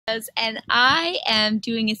And I am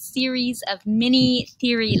doing a series of mini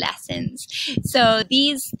theory lessons. So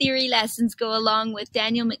these theory lessons go along with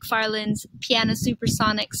Daniel McFarland's Piano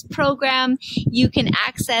Supersonics program. You can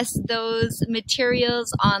access those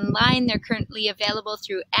materials online. They're currently available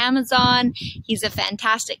through Amazon. He's a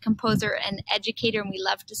fantastic composer and educator, and we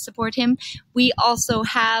love to support him. We also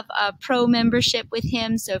have a pro membership with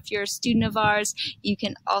him, so if you're a student of ours, you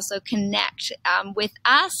can also connect with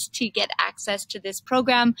us to get access to this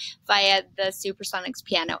program via the Supersonics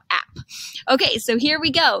Piano app. Okay, so here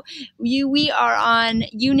we go. We are on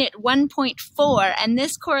Unit 1.4, and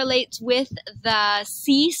this correlates with the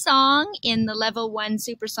C song in the Level 1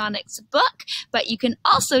 Supersonics book, but you can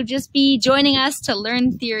also just be joining us to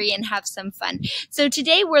learn theory and have some fun. So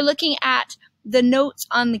today we're looking at the notes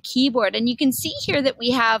on the keyboard, and you can see here that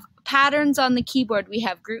we have patterns on the keyboard. We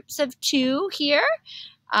have groups of 2 here,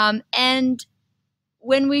 and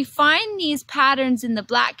when we find these patterns in the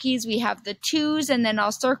black keys, we have the 2s, and then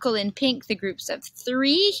I'll circle in pink the groups of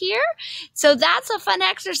 3 here. So that's a fun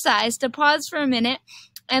exercise to pause for a minute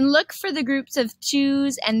and look for the groups of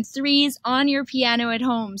 2s and 3s on your piano at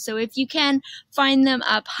home. So if you can, find them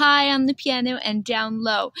up high on the piano and down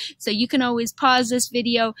low. So you can always pause this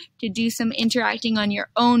video to do some interacting on your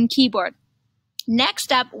own keyboard.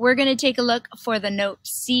 Next up, we're going to take a look for the note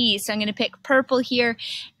C. So I'm going to pick purple here.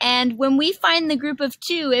 And when we find the group of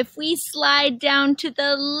 2, if we slide down to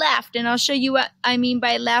the left, and I'll show you what I mean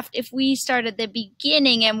by left, if we start at the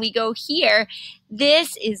beginning and we go here, this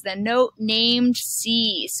is the note named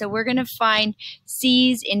C. So we're going to find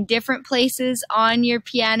C's in different places on your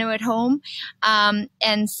piano at home.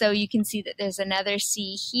 And so you can see that there's another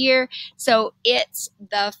C here. So it's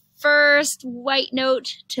the first white note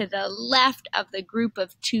to the left of the group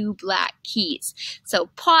of 2 black keys.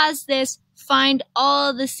 So pause this, find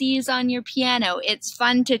all the C's on your piano. It's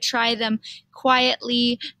fun to try them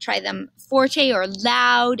quietly, try them forte or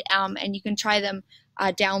loud, and you can try them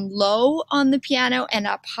down low on the piano and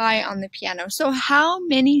up high on the piano. So how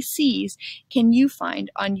many C's can you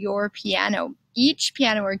find on your piano? Each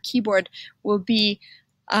piano or keyboard will be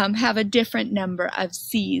have a different number of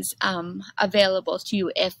C's available to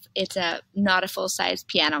you if it's not a full-size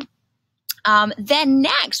piano. Then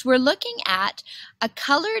next, we're looking at a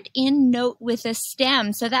colored in note with a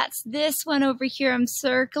stem. So that's this one over here. I'm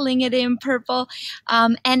circling it in purple.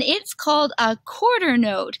 And it's called a quarter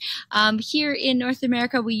note. Here in North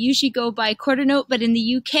America, we usually go by quarter note, but in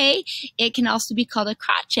the UK, it can also be called a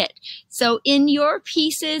crotchet. So in your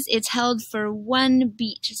pieces, it's held for 1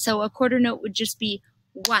 beat. So a quarter note would just be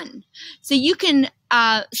 1. So you can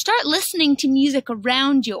start listening to music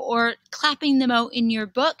around you or clapping them out in your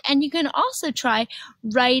book, and you can also try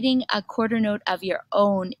writing a quarter note of your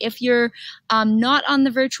own. If you're not on the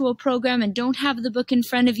virtual program and don't have the book in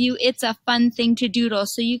front of you, it's a fun thing to doodle.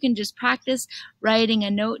 So you can just practice writing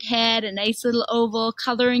a note head, a nice little oval,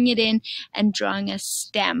 coloring it in, and drawing a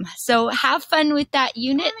stem. So have fun with that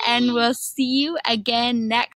unit, and we'll see you again next